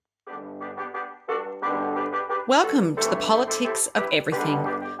Welcome to the Politics of Everything.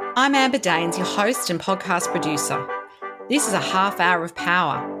 I'm Amber Daines, your host and podcast producer. This is a half hour of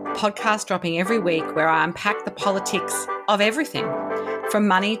power, a podcast dropping every week where I unpack the politics of everything, from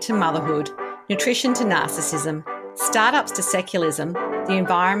money to motherhood, nutrition to narcissism, startups to secularism, the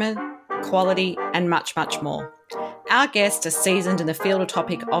environment, quality, and much, much more. Our guests are seasoned in the field or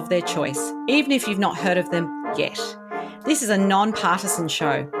topic of their choice, even if you've not heard of them yet. This is a non-partisan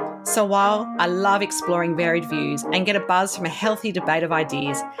show. So while I love exploring varied views and get a buzz from a healthy debate of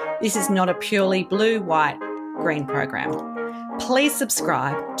ideas, this is not a purely blue, white, green program. Please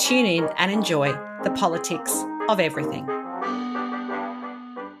subscribe, tune in and enjoy the politics of everything.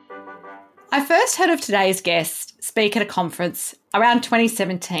 I first heard of today's guest speak at a conference around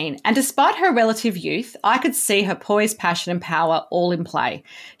 2017, and despite her relative youth, I could see her poise, passion and power all in play.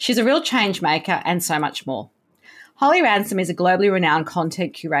 She's a real change maker and so much more. Holly Ransom is a globally renowned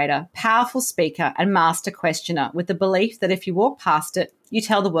content curator, powerful speaker and master questioner with the belief that if you walk past it, you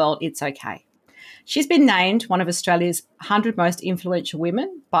tell the world it's okay. She's been named one of Australia's 100 most influential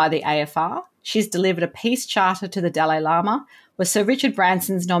women by the AFR. She's delivered a peace charter to the Dalai Lama, was Sir Richard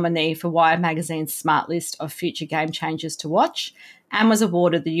Branson's nominee for Wired magazine's Smart List of Future Game Changers to Watch, and was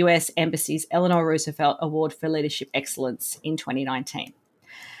awarded the US Embassy's Eleanor Roosevelt Award for Leadership Excellence in 2019.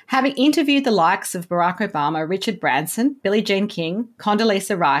 Having interviewed the likes of Barack Obama, Richard Branson, Billie Jean King,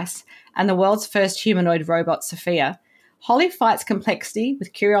 Condoleezza Rice, and the world's first humanoid robot, Sophia, Holly fights complexity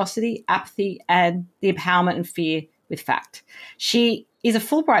with curiosity, apathy, and the empowerment and fear with fact. She is a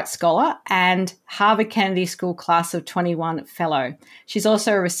Fulbright scholar and Harvard Kennedy School Class of 21 Fellow. She's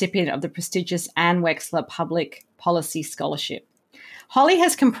also a recipient of the prestigious Anne Wexler Public Policy Scholarship. Holly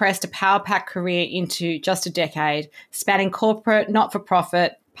has compressed a power-packed career into just a decade, spanning corporate,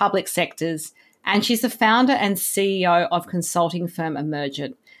 not-for-profit, public sectors, and she's the founder and CEO of consulting firm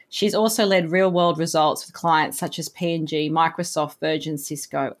Emergent. She's also led real-world results with clients such as P&G, Microsoft, Virgin,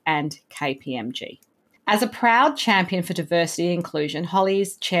 Cisco, and KPMG. As a proud champion for diversity and inclusion, Holly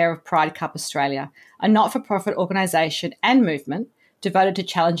is chair of Pride Cup Australia, a not-for-profit organisation and movement devoted to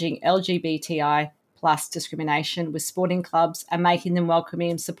challenging LGBTI plus discrimination with sporting clubs and making them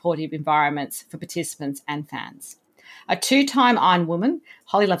welcoming and supportive environments for participants and fans. A two-time Iron Woman,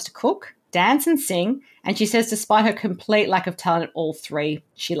 Holly loves to cook, dance and sing, and she says despite her complete lack of talent at all three,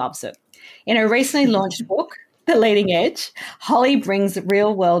 she loves it. In her recently launched book, The Leading Edge, Holly brings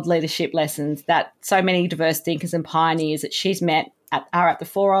real-world leadership lessons that so many diverse thinkers and pioneers that she's met are at the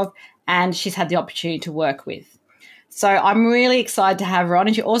fore of, and she's had the opportunity to work with. So I'm really excited to have her on.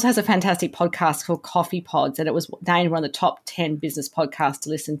 And she also has a fantastic podcast called Coffee Pods, and it was named one of the top 10 business podcasts to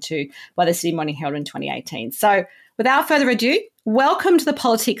listen to by the Sydney Morning Herald in 2018. So without further ado, welcome to the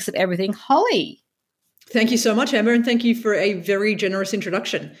Politics of Everything, Holly. Thank you so much, Amber, and thank you for a very generous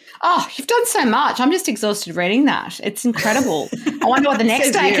introduction. Oh, you've done so much. I'm just exhausted reading that. It's incredible. I wonder what the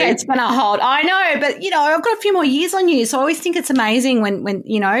next decade's going to hold. I know, but, I've got a few more years on you, so I always think it's amazing when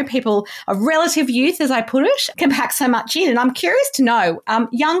people of relative youth, as I put it, can pack so much in. And I'm curious to know,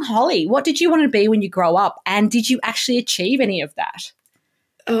 young Holly, what did you want to be when you grow up, and did you actually achieve any of that?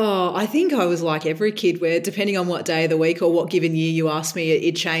 Oh, I think I was like every kid where depending on what day of the week or what given year you asked me,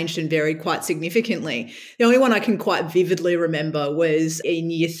 it changed and varied quite significantly. The only one I can quite vividly remember was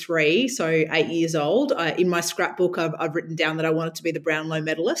in year 3, so 8 years old. In my scrapbook, I've written down that I wanted to be the Brownlow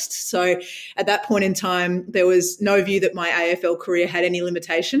medalist. So at that point in time, there was no view that my AFL career had any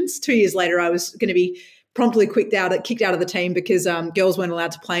limitations. 2 years later, I was going to be promptly kicked out of the team because girls weren't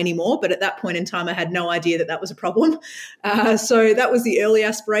allowed to play anymore. But at that point in time, I had no idea that was a problem. So that was the early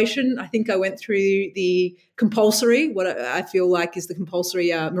aspiration. I think I went through the compulsory, what I feel like is the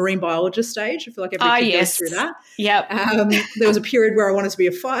compulsory marine biologist stage. I feel like every kid goes through that. Yep. There was a period where I wanted to be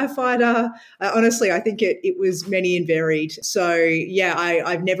a firefighter. Honestly, I think it was many and varied. So, yeah,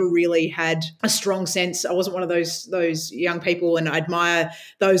 I've never really had a strong sense. I wasn't one of those young people, and I admire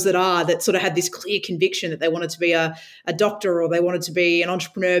those that sort of had this clear conviction that they wanted to be a doctor or they wanted to be an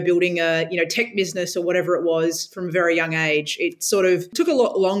entrepreneur building a tech business or whatever it was from a very young age. It sort of took a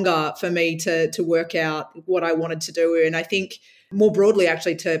lot longer for me to work out what I wanted to do. And I think more broadly,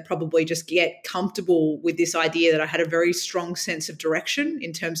 actually, to probably just get comfortable with this idea that I had a very strong sense of direction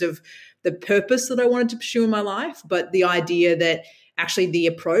in terms of the purpose that I wanted to pursue in my life, but the idea that actually the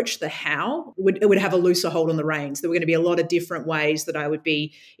approach, the how, would have a looser hold on the reins. There were going to be a lot of different ways that I would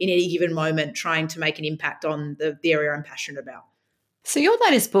be in any given moment trying to make an impact on the area I'm passionate about. So your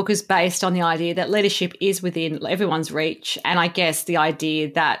latest book is based on the idea that leadership is within everyone's reach, and I guess the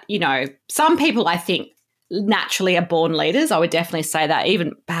idea that, some people, I think, naturally are born leaders. I would definitely say that.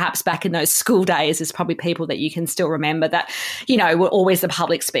 Even perhaps back in those school days, there's probably people that you can still remember that, were always the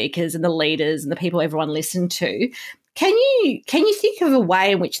public speakers and the leaders and the people everyone listened to. Can you think of a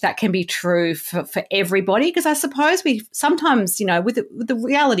way in which that can be true for everybody? Because I suppose we sometimes, with the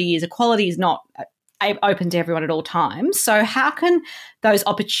reality is equality is not open to everyone at all times. So how can those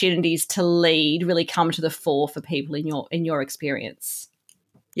opportunities to lead really come to the fore for people in your experience?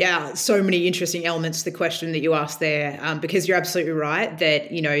 Yeah, so many interesting elements to the question that you asked there, because you're absolutely right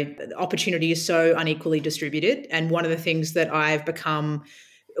that, opportunity is so unequally distributed. And one of the things that I've become,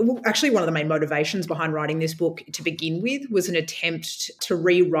 actually one of the main motivations behind writing this book to begin with, was an attempt to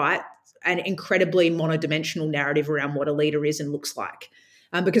rewrite an incredibly monodimensional narrative around what a leader is and looks like.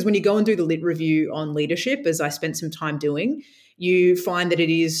 Because when you go and do the lit review on leadership, as I spent some time doing, you find that it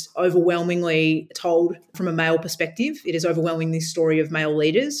is overwhelmingly told from a male perspective. It is overwhelmingly the story of male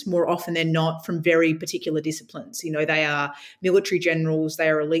leaders, more often than not from very particular disciplines. They are military generals, they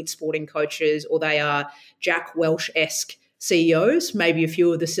are elite sporting coaches, or they are Jack Welch-esque CEOs, maybe a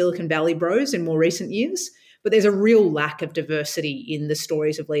few of the Silicon Valley bros in more recent years. But there's a real lack of diversity in the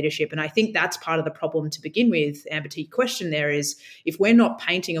stories of leadership. And I think that's part of the problem to begin with. Amber, to your question there is, if we're not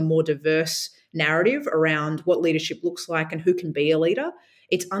painting a more diverse narrative around what leadership looks like and who can be a leader,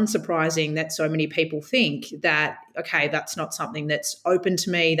 it's unsurprising that so many people think that, okay, that's not something that's open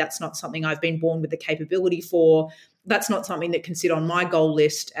to me. That's not something I've been born with the capability for. That's not something that can sit on my goal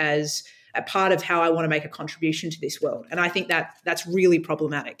list as a part of how I want to make a contribution to this world. And I think that that's really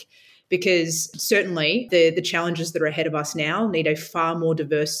problematic, because certainly the challenges that are ahead of us now need a far more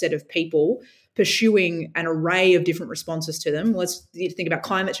diverse set of people pursuing an array of different responses to them. Let's think about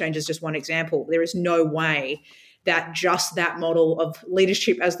climate change as just one example. There is no way that just that model of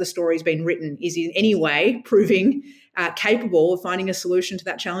leadership as the story's been written is in any way proving capable of finding a solution to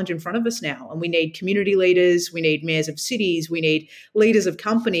that challenge in front of us now. And we need community leaders, we need mayors of cities, we need leaders of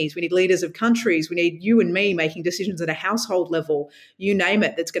companies, we need leaders of countries, we need you and me making decisions at a household level, you name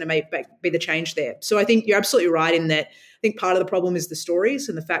it, that's going to be the change there. So I think you're absolutely right in that. I think part of the problem is the stories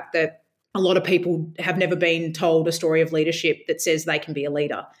and the fact that a lot of people have never been told a story of leadership that says they can be a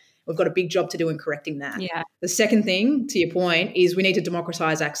leader. We've got a big job to do in correcting that. Yeah. The second thing, to your point, is we need to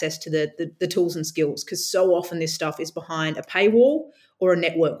democratize access to the tools and skills, because so often this stuff is behind a paywall or a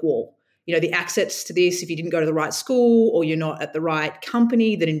network wall. The access to this, if you didn't go to the right school, or you're not at the right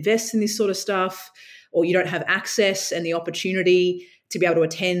company that invests in this sort of stuff, or you don't have access and the opportunity to be able to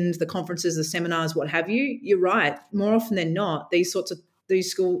attend the conferences, the seminars, what have you, you're right. More often than not, these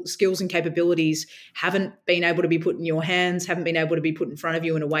skills and capabilities haven't been able to be put in your hands, haven't been able to be put in front of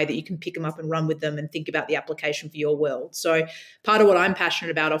you in a way that you can pick them up and run with them and think about the application for your world. So part of what I'm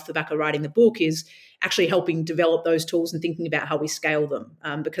passionate about off the back of writing the book is actually helping develop those tools and thinking about how we scale them,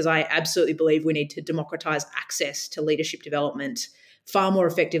 because I absolutely believe we need to democratize access to leadership development far more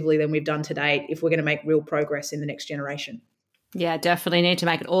effectively than we've done to date if we're going to make real progress in the next generation. Yeah, definitely need to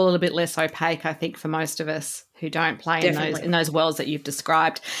make it all a little bit less opaque, I think, for most of us who don't play in those worlds that you've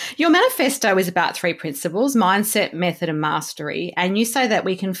described. Your manifesto is about 3 principles: mindset, method, and mastery. And you say that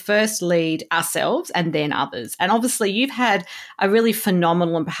we can first lead ourselves and then others. And obviously you've had a really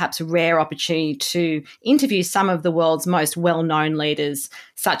phenomenal and perhaps rare opportunity to interview some of the world's most well-known leaders,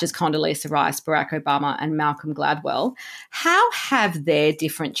 such as Condoleezza Rice, Barack Obama, and Malcolm Gladwell. How have their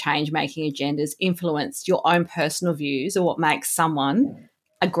different change-making agendas influenced your own personal views or what makes someone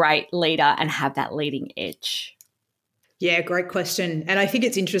a great leader and have that leading edge? Yeah, great question. And I think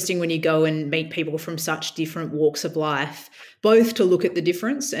it's interesting when you go and meet people from such different walks of life, both to look at the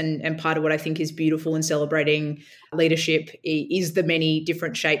difference. And part of what I think is beautiful in celebrating leadership is the many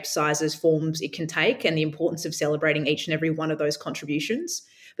different shapes, sizes, forms it can take, and the importance of celebrating each and every one of those contributions.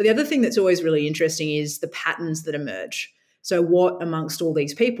 But the other thing that's always really interesting is the patterns that emerge. So what amongst all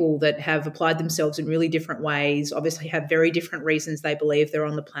these people that have applied themselves in really different ways, obviously have very different reasons they believe they're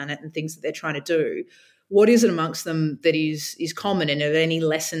on the planet and things that they're trying to do, what is it amongst them that is common, and are there any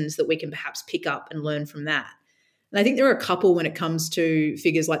lessons that we can perhaps pick up and learn from that? And I think there are a couple when it comes to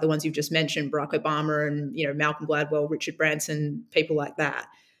figures like the ones you've just mentioned, Barack Obama and Malcolm Gladwell, Richard Branson, people like that.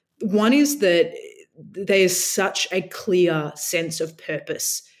 One is that there's such a clear sense of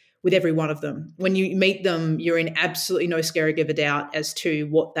purpose with every one of them. When you meet them, you're in absolutely no scary give a doubt as to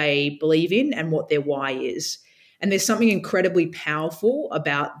what they believe in and what their why is. And there's something incredibly powerful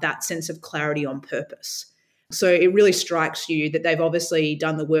about that sense of clarity on purpose. So it really strikes you that they've obviously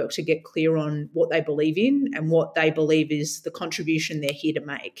done the work to get clear on what they believe in and what they believe is the contribution they're here to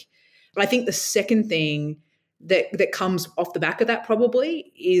make. But I think the second thing that comes off the back of that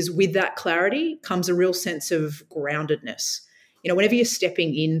probably is, with that clarity comes a real sense of groundedness. whenever you're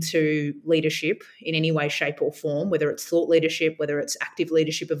stepping into leadership in any way, shape or form, whether it's thought leadership, whether it's active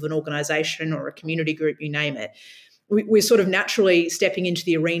leadership of an organization or a community group, you name it, we're sort of naturally stepping into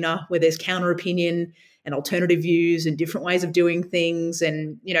the arena where there's counter opinion and alternative views and different ways of doing things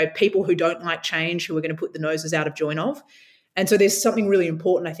and, people who don't like change, who are going to put the noses out of joint of. And so there's something really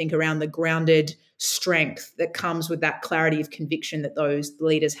important, I think, around the grounded strength that comes with that clarity of conviction that those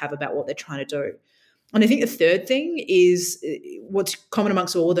leaders have about what they're trying to do. And I think the third thing is what's common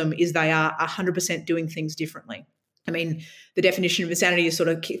amongst all of them is they are 100% doing things differently. I mean, the definition of insanity is sort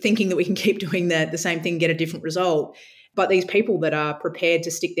of thinking that we can keep doing the same thing, get a different result. But these people that are prepared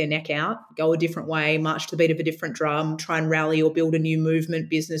to stick their neck out, go a different way, march to the beat of a different drum, try and rally or build a new movement,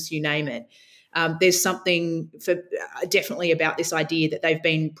 business, you name it. There's something definitely about this idea that they've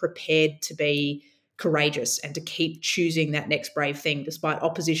been prepared to be courageous and to keep choosing that next brave thing despite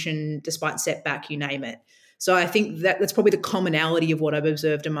opposition, despite setback, you name it. So I think that's probably the commonality of what I've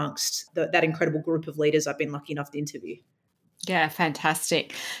observed amongst that incredible group of leaders I've been lucky enough to interview. Yeah,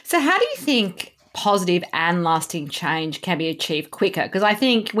 fantastic. So how do you think positive and lasting change can be achieved quicker? Because I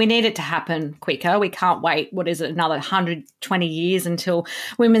think we need it to happen quicker. We can't wait, another 120 years until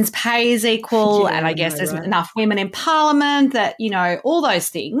women's pay is equal. Yeah, and I guess there's enough women in parliament that, all those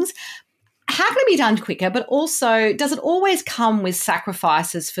things. How can it be done quicker? But also, does it always come with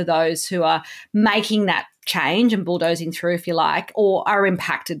sacrifices for those who are making that change and bulldozing through, if you like, or are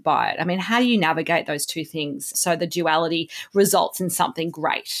impacted by it? I mean, how do you navigate those two things so the duality results in something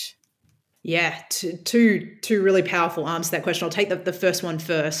great? Yeah, two really powerful arms to that question. I'll take the first one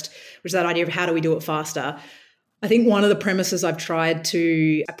first, which is that idea of how do we do it faster. I think one of the premises I've tried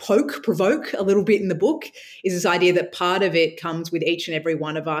to provoke a little bit in the book is this idea that part of it comes with each and every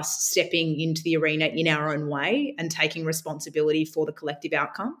one of us stepping into the arena in our own way and taking responsibility for the collective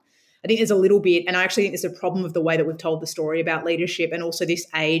outcome. I think there's a little bit, and I actually think there's a problem with the way that we've told the story about leadership and also this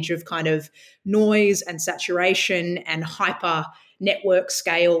age of kind of noise and saturation and hyper network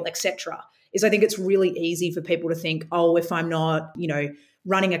scale, etc. Is I think it's really easy for people to think, oh, if I'm not,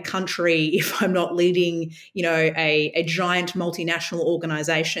 running a country, if I'm not leading, a giant multinational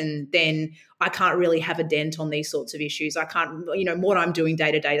organization, then I can't really have a dent on these sorts of issues. I can't, what I'm doing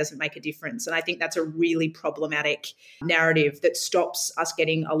day to day doesn't make a difference. And I think that's a really problematic narrative that stops us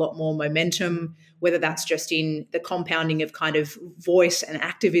getting a lot more momentum, whether that's just in the compounding of kind of voice and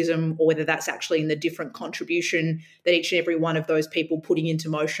activism, or whether that's actually in the different contribution that each and every one of those people putting into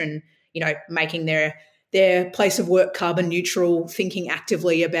motion, making their place of work carbon neutral, thinking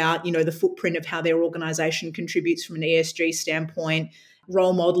actively about, the footprint of how their organisation contributes from an ESG standpoint,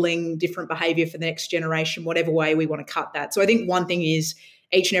 role modelling different behaviour for the next generation, whatever way we want to cut that. So I think one thing is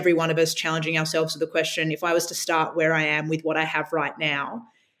each and every one of us challenging ourselves with the question, if I was to start where I am with what I have right now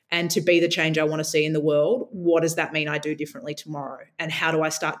and to be the change I want to see in the world, what does that mean I do differently tomorrow? And how do I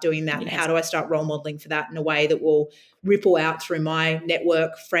start doing that? Yes. And how do I start role modelling for that in a way that will ripple out through my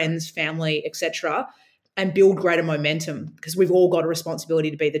network, friends, family, etc., and build greater momentum, because we've all got a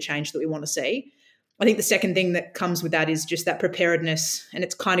responsibility to be the change that we want to see. I think the second thing that comes with that is just that preparedness, and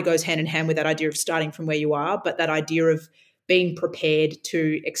it kind of goes hand in hand with that idea of starting from where you are, but that idea of being prepared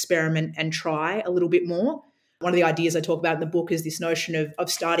to experiment and try a little bit more. One of the ideas I talk about in the book is this notion of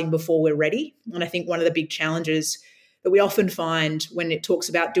starting before we're ready. And I think one of the big challenges that we often find when it talks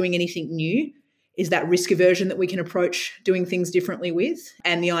about doing anything new is that risk aversion that we can approach doing things differently with,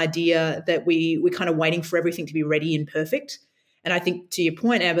 and the idea that we're kind of waiting for everything to be ready and perfect. And I think, to your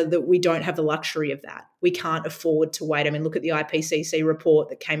point, Amber, that we don't have the luxury of that. We can't afford to wait. I mean, look at the IPCC report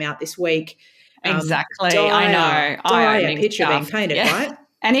that came out this week. Exactly. I know. Dire picture being painted, right?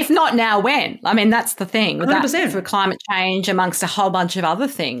 And if not now, when? I mean, that's the thing with 100%. that for climate change amongst a whole bunch of other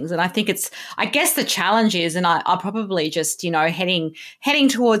things. And I think I guess the challenge is, and I'll probably just, heading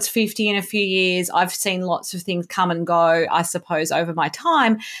towards 50 in a few years. I've seen lots of things come and go, I suppose, over my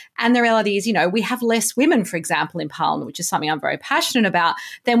time. And the reality is, we have less women, for example, in Parliament, which is something I'm very passionate about,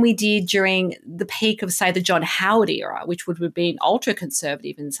 than we did during the peak of, say, the John Howard era, which would have been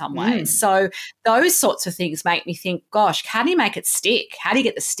ultra-conservative in some ways. So those sorts of things make me think, gosh, how do you make it stick? How do you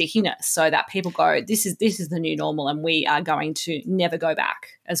get the stickiness so that people go, this is the new normal and we are going to never go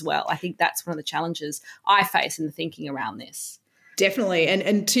back as well? I think that's one of the challenges I face in the thinking around this. Definitely.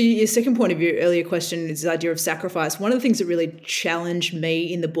 And to your second point of your earlier question is the idea of sacrifice. One of the things that really challenged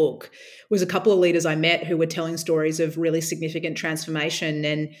me in the book was a couple of leaders I met who were telling stories of really significant transformation.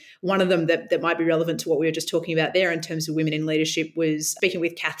 And one of them that might be relevant to what we were just talking about there in terms of women in leadership was speaking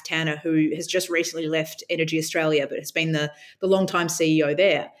with Kath Tanner, who has just recently left Energy Australia, but has been the longtime CEO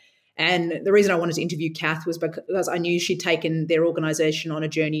there. And the reason I wanted to interview Kath was because I knew she'd taken their organisation on a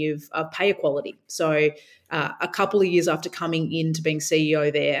journey of pay equality. So a couple of years after coming into being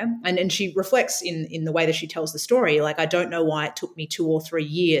CEO there, and she reflects in the way that she tells the story, like, I don't know why it took me 2 or 3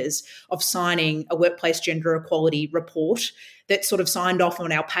 years of signing a workplace gender equality report that sort of signed off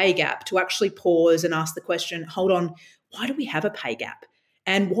on our pay gap to actually pause and ask the question, hold on, why do we have a pay gap?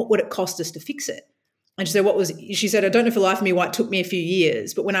 And what would it cost us to fix it? And she said, I don't know for the life of me why it took me a few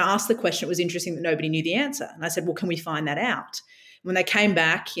years. But when I asked the question, it was interesting that nobody knew the answer. And I said, well, can we find that out? When they came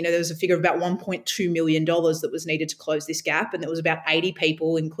back, there was a figure of about $1.2 million that was needed to close this gap. And there was about 80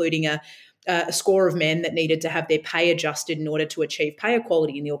 people, including a score of men, that needed to have their pay adjusted in order to achieve pay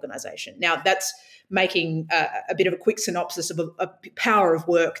equality in the organisation. Now, that's making a bit of a quick synopsis of a power of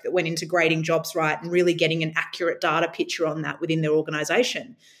work that went into grading jobs right and really getting an accurate data picture on that within their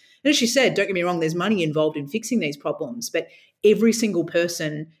organisation. And as she said, don't get me wrong, there's money involved in fixing these problems, but every single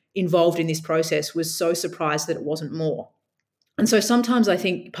person involved in this process was so surprised that it wasn't more. And so sometimes I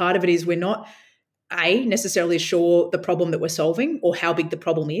think part of it is we're not, necessarily sure the problem that we're solving or how big the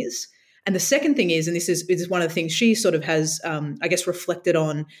problem is. And the second thing is, and this is one of the things she sort of has, reflected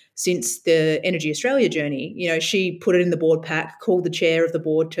on since the Energy Australia journey, she put it in the board pack, called the chair of the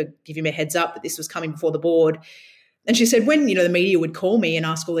board to give him a heads up that this was coming before the board. And she said when, the media would call me and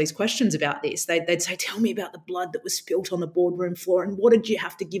ask all these questions about this, they'd say, tell me about the blood that was spilt on the boardroom floor and what did you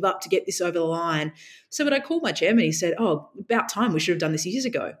have to give up to get this over the line? So when I called my chairman, he said, oh, about time, we should have done this years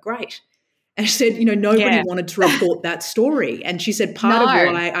ago. Great. And she said, nobody wanted to report that story. And she said part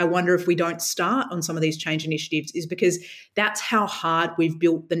of why I wonder if we don't start on some of these change initiatives is because that's how hard we've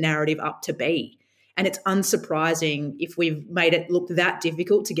built the narrative up to be. And it's unsurprising if we've made it look that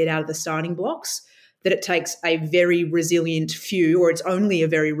difficult to get out of the starting blocks, that it takes a very resilient few, or it's only a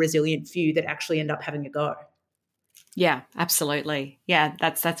very resilient few that actually end up having a go. Yeah, absolutely. Yeah,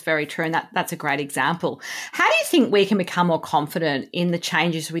 that's very true. And that's a great example. How do you think we can become more confident in the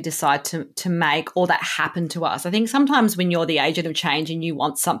changes we decide to make or that happen to us? I think sometimes when you're the agent of change and you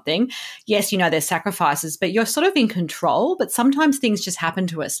want something, yes, there's sacrifices, but you're sort of in control. But sometimes things just happen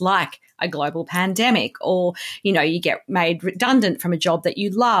to us, like a global pandemic, or, you get made redundant from a job that you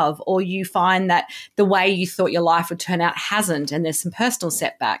love, or you find that the way you thought your life would turn out hasn't, and there's some personal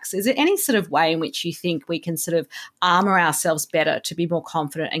setbacks. Is there any sort of way in which you think we can sort of armor ourselves better to be more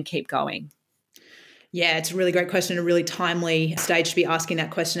confident and keep going? Yeah, it's a really great question, a really timely stage to be asking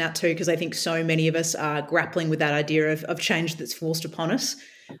that question out too, because I think so many of us are grappling with that idea of change that's forced upon us.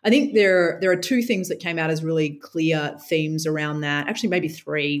 I think there are two things that came out as really clear themes around that, actually maybe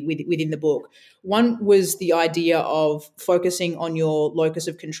three within the book. One was the idea of focusing on your locus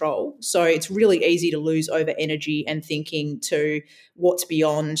of control. So it's really easy to lose over energy and thinking to what's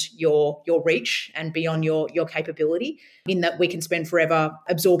beyond your reach and beyond your capability, in that we can spend forever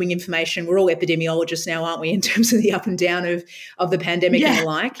absorbing information. We're all epidemiologists now, aren't we, in terms of the up and down of the pandemic and the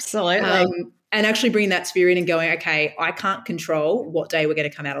like. Absolutely. And actually bringing that sphere in and going, okay, I can't control what day we're going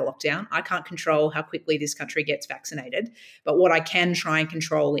to come out of lockdown. I can't control how quickly this country gets vaccinated. But what I can try and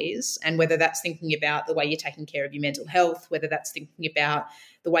control is, and whether that's thinking about the way you're taking care of your mental health, whether that's thinking about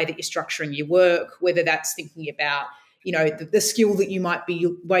the way that you're structuring your work, whether that's thinking about, the skill that you might be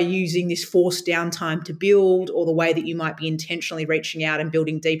by using this forced downtime to build, or the way that you might be intentionally reaching out and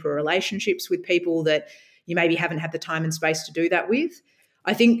building deeper relationships with people that you maybe haven't had the time and space to do that with.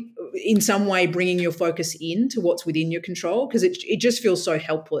 I think in some way bringing your focus in to what's within your control, because it just feels so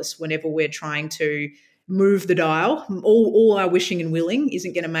helpless whenever we're trying to move the dial. All our wishing and willing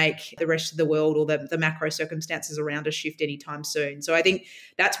isn't going to make the rest of the world or the macro circumstances around us shift anytime soon. So I think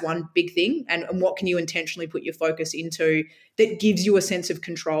that's one big thing. And what can you intentionally put your focus into that gives you a sense of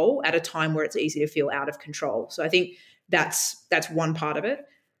control at a time where it's easy to feel out of control? So I think that's one part of it.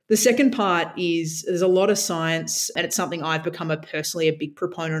 The second part is there's a lot of science, and it's something I've become personally a big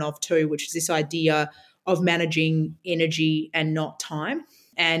proponent of too, which is this idea of managing energy and not time.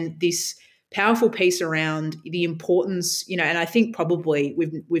 And this powerful piece around the importance, and I think probably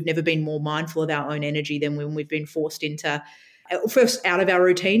we've never been more mindful of our own energy than when we've been forced into, first out of our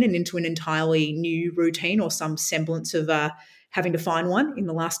routine and into an entirely new routine or some semblance of having to find one in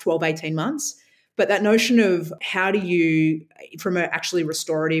the last 12, 18 months. But that notion of how do you, from an actually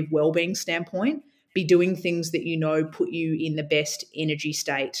restorative wellbeing standpoint, be doing things that put you in the best energy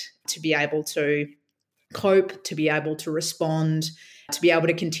state to be able to cope, to be able to respond, to be able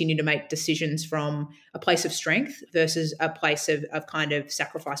to continue to make decisions from a place of strength versus a place of kind of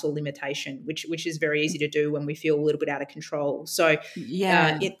sacrifice or limitation, which is very easy to do when we feel a little bit out of control. So do you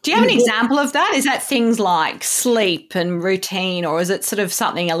have an example of that? Is that things like sleep and routine, or is it sort of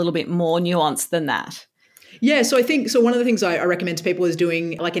something a little bit more nuanced than that? Yeah, so I think one of the things I recommend to people is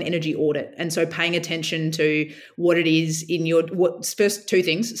doing like an energy audit. And so paying attention to what it is in your first two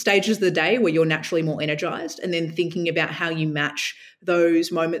things, stages of the day where you're naturally more energized, and then thinking about how you match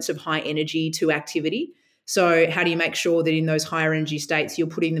those moments of high energy to activity. So how do you make sure that in those higher energy states you're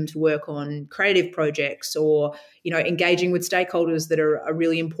putting them to work on creative projects, or engaging with stakeholders that are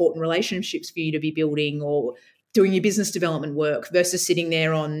really important relationships for you to be building, or doing your business development work versus sitting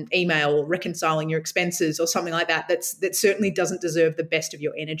there on email or reconciling your expenses or something like that. That certainly doesn't deserve the best of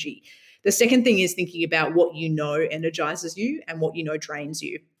your energy. The second thing is thinking about what energizes you and what drains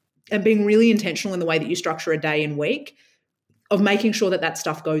you, and being really intentional in the way that you structure a day and week of making sure that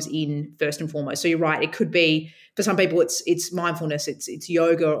stuff goes in first and foremost. So you're right. It could be, for some people, it's mindfulness, it's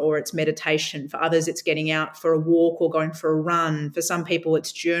yoga, or it's meditation. For others, it's getting out for a walk or going for a run. For some people,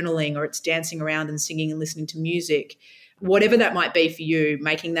 it's journaling, or it's dancing around and singing and listening to music. Whatever that might be for you,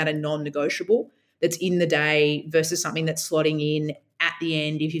 making that a non-negotiable that's in the day versus something that's slotting in at the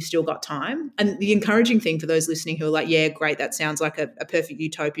end if you've still got time. And the encouraging thing for those listening who are like, yeah, great, that sounds like a perfect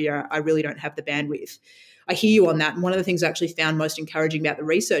utopia. I really don't have the bandwidth. I hear you on that. And one of the things I actually found most encouraging about the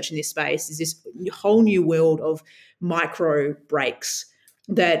research in this space is this whole new world of micro breaks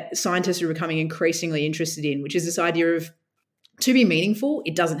that scientists are becoming increasingly interested in, which is this idea of, to be meaningful,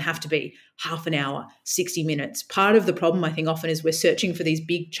 it doesn't have to be half an hour, 60 minutes. Part of the problem, I think, often is we're searching for these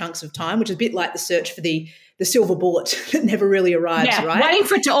big chunks of time, which is a bit like the search for the silver bullet that never really arrives, right? Waiting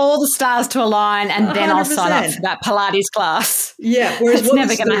for all the stars to align, and then 100%. I'll sign up for that Pilates class. Yeah, whereas it's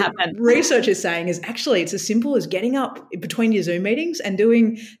never going to happen. Research is saying is actually it's as simple as getting up between your Zoom meetings and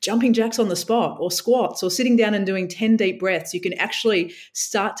doing jumping jacks on the spot, or squats, or sitting down and doing 10 deep breaths. You can actually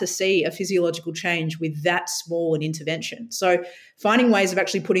start to see a physiological change with that small an intervention. So finding ways of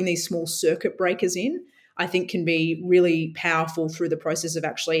actually putting these small circuit breakers in, I think, can be really powerful through the process of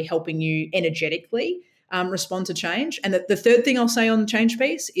actually helping you energetically respond to change. And the third thing I'll say on the change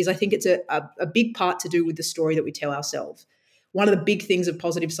piece is I think it's a big part to do with the story that we tell ourselves. One of the big things of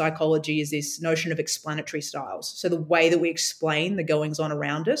positive psychology is this notion of explanatory styles. So the way that we explain the goings on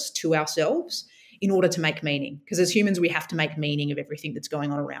around us to ourselves in order to make meaning. Because as humans, we have to make meaning of everything that's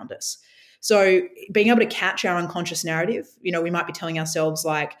going on around us. So being able to catch our unconscious narrative, we might be telling ourselves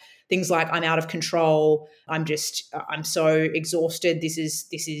things like, I'm out of control. I'm so exhausted. This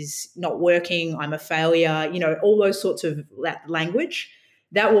is not working. I'm a failure. All those sorts of language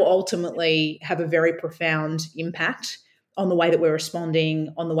that will ultimately have a very profound impact on the way that we're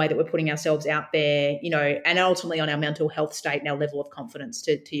responding, on the way that we're putting ourselves out there, and ultimately on our mental health state and our level of confidence,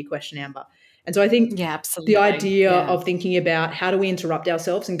 to your question, Amber. And so I think the idea of thinking about how do we interrupt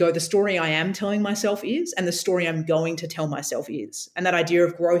ourselves and go, the story I am telling myself is, and the story I'm going to tell myself is. And that idea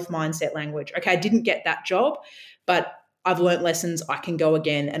of growth mindset language. Okay, I didn't get that job, but I've learnt lessons. I can go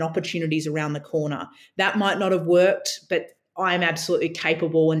again, and opportunities around the corner. That might not have worked, but I'm absolutely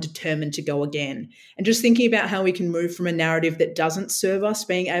capable and determined to go again. And just thinking about how we can move from a narrative that doesn't serve us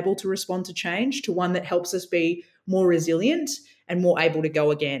being able to respond to change to one that helps us be more resilient and more able to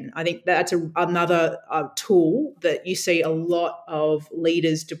go again. I think that's another tool that you see a lot of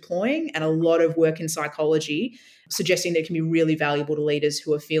leaders deploying, and a lot of work in psychology suggesting that it can be really valuable to leaders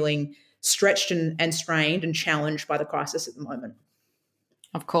who are feeling stretched and strained and challenged by the crisis at the moment.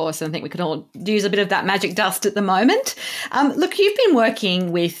 Of course, and I think we could all use a bit of that magic dust at the moment. Look, you've been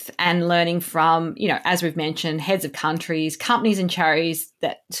working with and learning from, as we've mentioned, heads of countries, companies and charities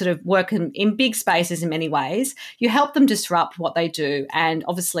that sort of work in big spaces in many ways. You help them disrupt what they do, and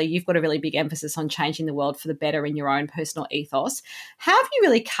obviously you've got a really big emphasis on changing the world for the better in your own personal ethos. How have you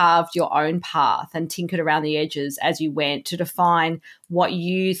really carved your own path and tinkered around the edges as you went to define what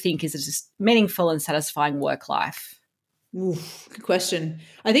you think is a meaningful and satisfying work life? Ooh, good question.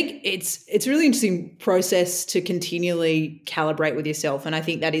 I think it's a really interesting process to continually calibrate with yourself. And I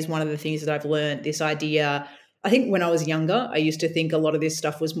think that is one of the things that I've learned, this idea. I think when I was younger, I used to think a lot of this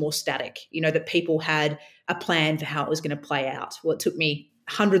stuff was more static, that people had a plan for how it was going to play out. Well, it took me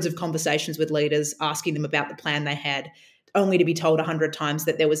hundreds of conversations with leaders asking them about the plan they had, only to be told 100 times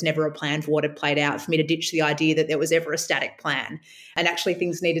that there was never a plan for what had played out, for me to ditch the idea that there was ever a static plan. And actually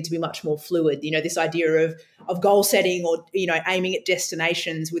things needed to be much more fluid. This idea of goal setting, or, aiming at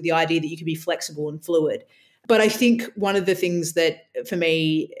destinations with the idea that you could be flexible and fluid. But I think one of the things that for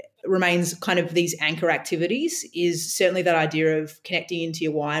me remains kind of these anchor activities is certainly that idea of connecting into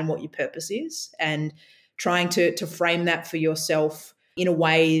your why and what your purpose is, and trying to frame that for yourself in a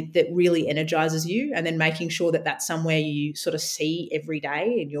way that really energizes you, and then making sure that that's somewhere you sort of see every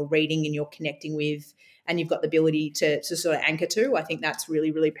day and you're reading and you're connecting with, and you've got the ability to sort of anchor to. I think that's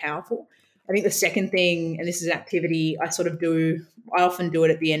really, really powerful. I think the second thing, and this is an activity I sort of do, I often do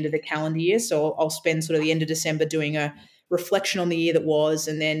it at the end of the calendar year. So I'll spend sort of the end of December doing a reflection on the year that was,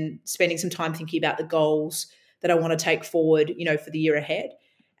 and then spending some time thinking about the goals that I want to take forward, for the year ahead.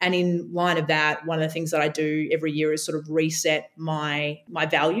 And in line of that, one of the things that I do every year is sort of reset my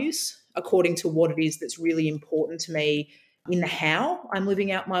values according to what it is that's really important to me in the how I'm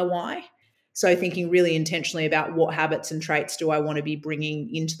living out my why. So thinking really intentionally about what habits and traits do I want to be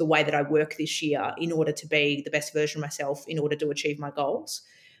bringing into the way that I work this year in order to be the best version of myself, in order to achieve my goals.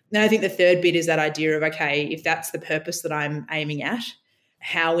 Now, I think the third bit is that idea of, okay, if that's the purpose that I'm aiming at,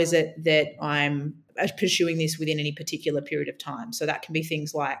 how is it that I'm pursuing this within any particular period of time? So that can be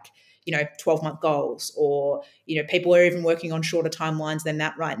things like, 12-month goals, or, people are even working on shorter timelines than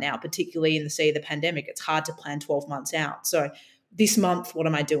that right now, particularly in the sea of the pandemic. It's hard to plan 12 months out. So this month, what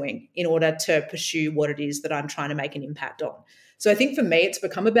am I doing in order to pursue what it is that I'm trying to make an impact on? So I think for me, it's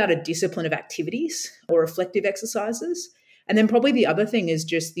become about a discipline of activities or reflective exercises. And then probably the other thing is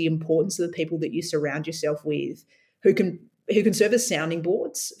just the importance of the people that you surround yourself with who can serve as sounding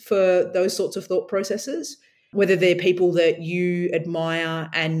boards for those sorts of thought processes, whether they're people that you admire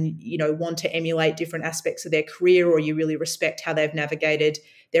and, want to emulate different aspects of their career, or you really respect how they've navigated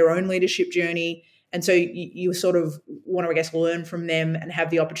their own leadership journey. And so you sort of want to, I guess, learn from them and have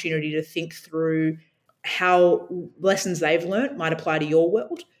the opportunity to think through how lessons they've learned might apply to your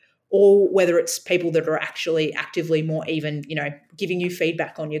world, or whether it's people that are actually actively more even, giving you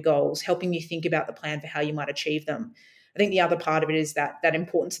feedback on your goals, helping you think about the plan for how you might achieve them. I think the other part of it is that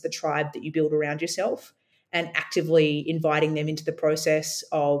importance of the tribe that you build around yourself, and actively inviting them into the process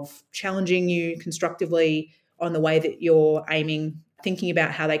of challenging you constructively on the way that you're aiming, thinking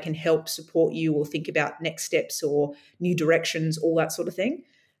about how they can help support you, or think about next steps or new directions, all that sort of thing.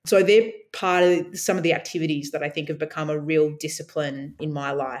 So they're part of some of the activities that I think have become a real discipline in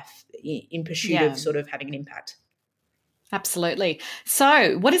my life in pursuit of sort of having an impact. Absolutely.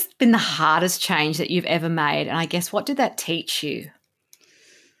 So what has been the hardest change that you've ever made? And I guess, what did that teach you?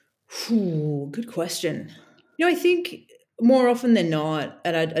 Good question. I think more often than not,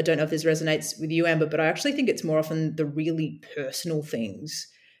 and I don't know if this resonates with you, Amber, but I actually think it's more often the really personal things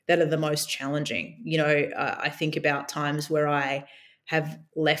that are the most challenging. I think about times where I have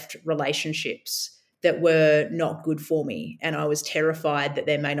left relationships that were not good for me, and I was terrified that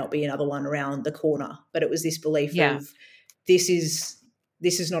there may not be another one around the corner. But it was this belief of this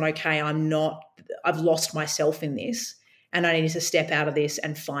is not okay. I've lost myself in this, and I need to step out of this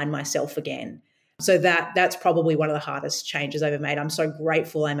and find myself again. So that's probably one of the hardest changes I've ever made. I'm so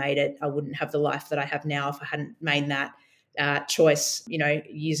grateful I made it. I wouldn't have the life that I have now if I hadn't made that choice,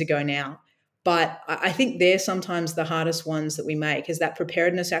 years ago now. But I think they're sometimes the hardest ones that we make, is that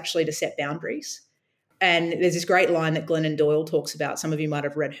preparedness actually to set boundaries. And there's this great line that Glennon Doyle talks about. Some of you might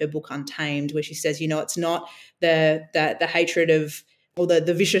have read her book Untamed, where she says, it's not the hatred of, or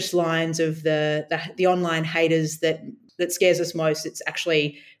the vicious lines of the online haters that scares us most. It's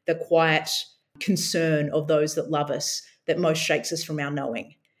actually the quiet concern of those that love us that most shakes us from our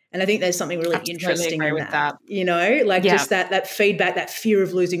knowing. And I think there's something really interesting in that. Just that feedback, that fear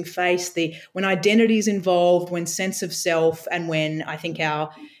of losing face, when identity is involved, when sense of self, and when I think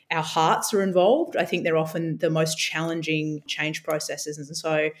our hearts are involved, I think they're often the most challenging change processes. And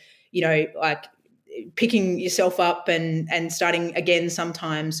so, picking yourself up and starting again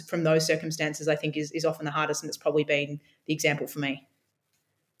sometimes from those circumstances, I think is often the hardest, and it's probably been the example for me.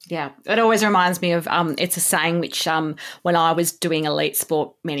 Yeah, it always reminds me of it's a saying which when I was doing elite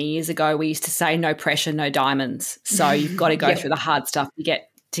sport many years ago, we used to say, no pressure, no diamonds. So you've got to go through the hard stuff to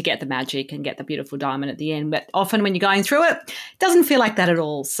get the magic and get the beautiful diamond at the end. But often when you're going through it, it doesn't feel like that at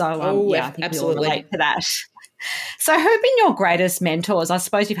all. So I think absolutely. we all relate to that. So who have been your greatest mentors? I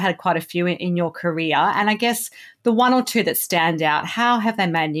suppose you've had quite a few in your career, and I guess the one or two that stand out, how have they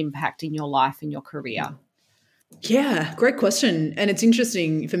made an impact in your life and your career? Yeah, great question. And it's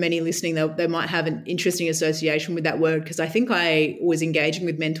interesting for many listening, they might have an interesting association with that word, because I think I was engaging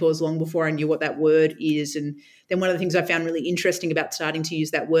with mentors long before I knew what that word is. And then one of the things I found really interesting about starting to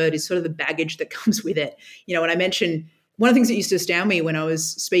use that word is sort of the baggage that comes with it. When I mentioned, one of the things that used to astound me when I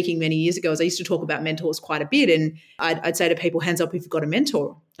was speaking many years ago is I used to talk about mentors quite a bit, and I'd say to people, hands up if you've got a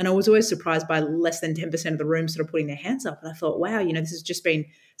mentor. And I was always surprised by less than 10% of the room sort of putting their hands up. And I thought, wow, this has just been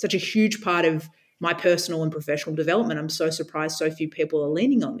such a huge part of my personal and professional development. I'm so surprised so few people are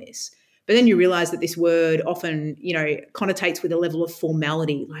leaning on this. But then you realize that this word often, connotates with a level of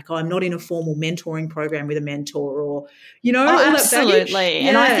formality, like, oh, I'm not in a formal mentoring program with a mentor, or, Oh, all that baggage. absolutely. Yeah.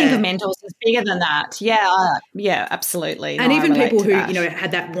 And I think of mentors as bigger than that. Yeah, absolutely. And No, I even relate people to who, that.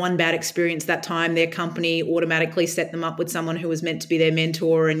 had that one bad experience that time, their company automatically set them up with someone who was meant to be their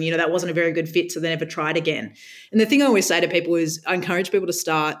mentor. And, that wasn't a very good fit. So they never tried again. And the thing I always say to people is I encourage people to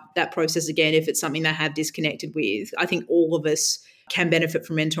start that process again if it's something they have disconnected with. I think all of us can benefit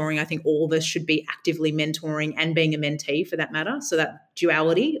from mentoring. I think all of us should be actively mentoring and being a mentee for that matter. So that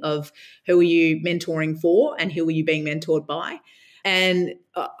duality of who are you mentoring for and who are you being mentored by. And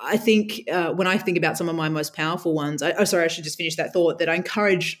I think when I think about some of my most powerful ones, I should just finish that thought, that I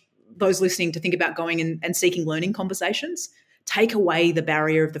encourage those listening to think about going and seeking learning conversations. Take away the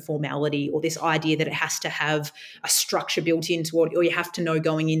barrier of the formality or this idea that it has to have a structure built into it, or you have to know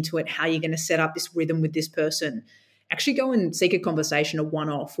going into it how you're going to set up this rhythm with this person. Actually go and seek a conversation, a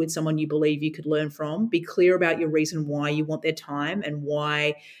one-off with someone you believe you could learn from. Be clear about your reason why you want their time and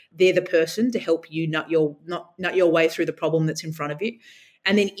why they're the person to help you nut your way through the problem that's in front of you.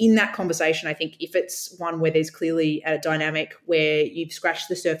 And then in that conversation, I think if it's one where there's clearly a dynamic where you've scratched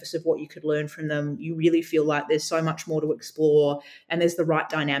the surface of what you could learn from them, you really feel like there's so much more to explore and there's the right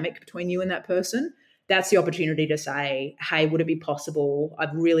dynamic between you and that person, that's the opportunity to say, hey, would it be possible?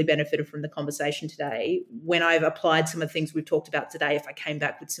 I've really benefited from the conversation today. When I've applied some of the things we've talked about today, if I came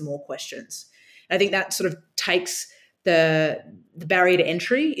back with some more questions. And I think that sort of takes the barrier to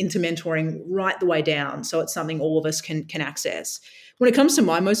entry into mentoring right the way down. So it's something all of us can access. When it comes to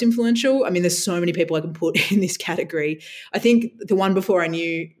my most influential, I mean, there's so many people I can put in this category. I think the one before I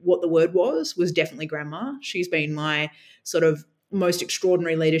knew what the word was definitely Grandma. She's been my sort of most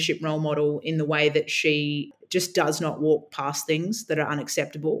extraordinary leadership role model in the way that she just does not walk past things that are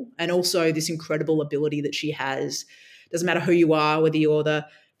unacceptable. And also this incredible ability that she has. Doesn't matter who you are, whether you're the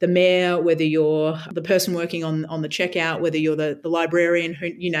mayor, whether you're the person working on the checkout, whether you're the librarian, who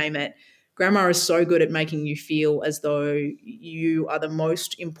you name it. Grandma is so good at making you feel as though you are the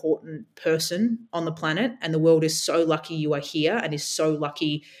most important person on the planet, and the world is so lucky you are here and is so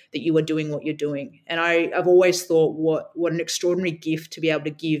lucky that you are doing what you're doing. And I've always thought what an extraordinary gift to be able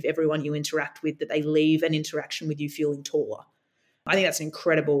to give everyone you interact with, that they leave an interaction with you feeling taller. I think that's an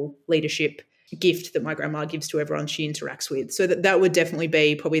incredible leadership gift that my grandma gives to everyone she interacts with. So that would definitely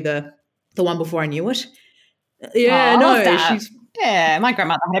be probably the one before I knew it. Yeah, I love no, that. Yeah, my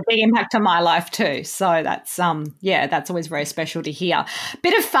grandmother had a big impact on my life too. So that's that's always very special to hear.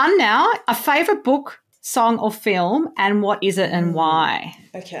 Bit of fun now. A favourite book, song or film, and what is it and why?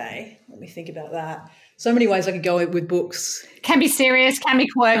 Okay, let me think about that. So many ways I could go with books. Can be serious, can be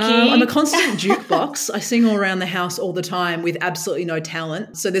quirky. I'm a constant jukebox. I sing all around the house all the time with absolutely no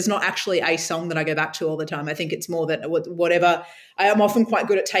talent. So there's not actually a song that I go back to all the time. I think it's more that whatever, I am often quite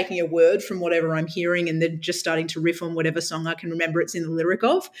good at taking a word from whatever I'm hearing and then just starting to riff on whatever song I can remember it's in the lyric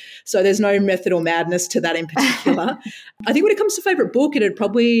of. So there's no method or madness to that in particular. I think when it comes to favourite book, it'd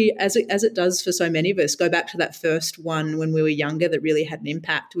probably, as it does for so many of us, go back to that first one when we were younger that really had an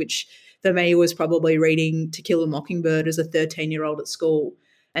impact, which for me was probably reading To Kill a Mockingbird as a 13-year-old at school.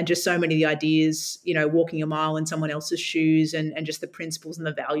 And just so many of the ideas, walking a mile in someone else's shoes and just the principles and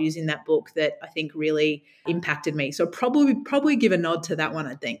the values in that book that I think really impacted me. So probably give a nod to that one,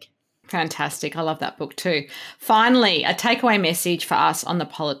 I think. Fantastic. I love that book too. Finally, a takeaway message for us on the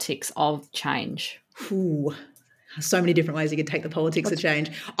politics of change. Ooh. So many different ways you can take the politics of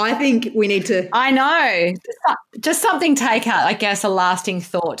change. I think we need to... I know. Just something take out, I guess, a lasting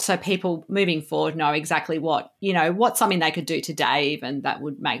thought so people moving forward know exactly what's something they could do today even that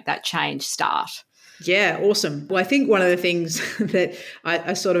would make that change start. Yeah, awesome. Well, I think one of the things that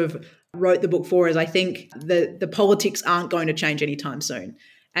I sort of wrote the book for is I think the politics aren't going to change anytime soon.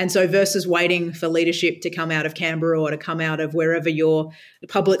 And so versus waiting for leadership to come out of Canberra or to come out of wherever your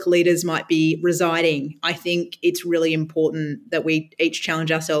public leaders might be residing, I think it's really important that we each challenge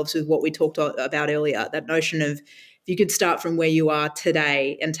ourselves with what we talked about earlier, that notion of if you could start from where you are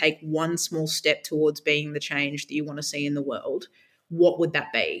today and take one small step towards being the change that you want to see in the world, what would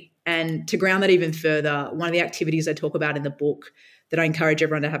that be? And to ground that even further, one of the activities I talk about in the book that I encourage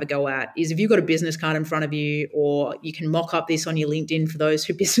everyone to have a go at is if you've got a business card in front of you, or you can mock up this on your LinkedIn for those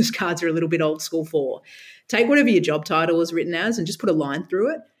who business cards are a little bit old school for, take whatever your job title is written as and just put a line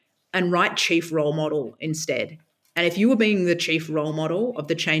through it and write chief role model instead. And if you were being the chief role model of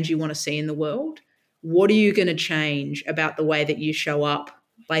the change you want to see in the world, what are you going to change about the way that you show up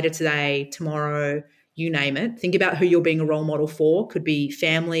later today, tomorrow, you name it? Think about who you're being a role model for. Could be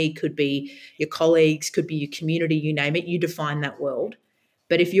family, could be your colleagues, could be your community, you name it. You define that world.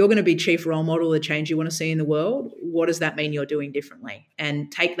 But if you're going to be chief role model of the change you want to see in the world, what does that mean you're doing differently? And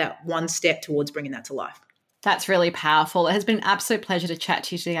take that one step towards bringing that to life. That's really powerful. It has been an absolute pleasure to chat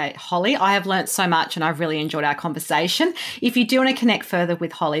to you today, Holly. I have learnt so much and I've really enjoyed our conversation. If you do want to connect further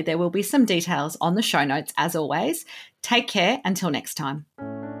with Holly, there will be some details on the show notes as always. Take care until next time.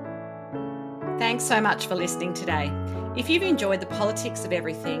 Thanks so much for listening today. If you've enjoyed the politics of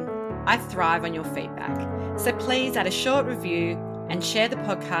everything, I thrive on your feedback. So please add a short review and share the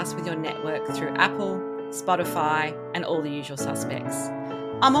podcast with your network through Apple, Spotify, and all the usual suspects.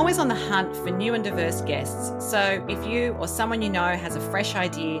 I'm always on the hunt for new and diverse guests, so if you or someone you know has a fresh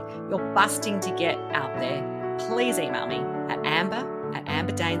idea you're busting to get out there, please email me at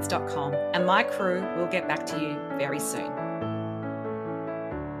amber@amberdanes.com and my crew will get back to you very soon.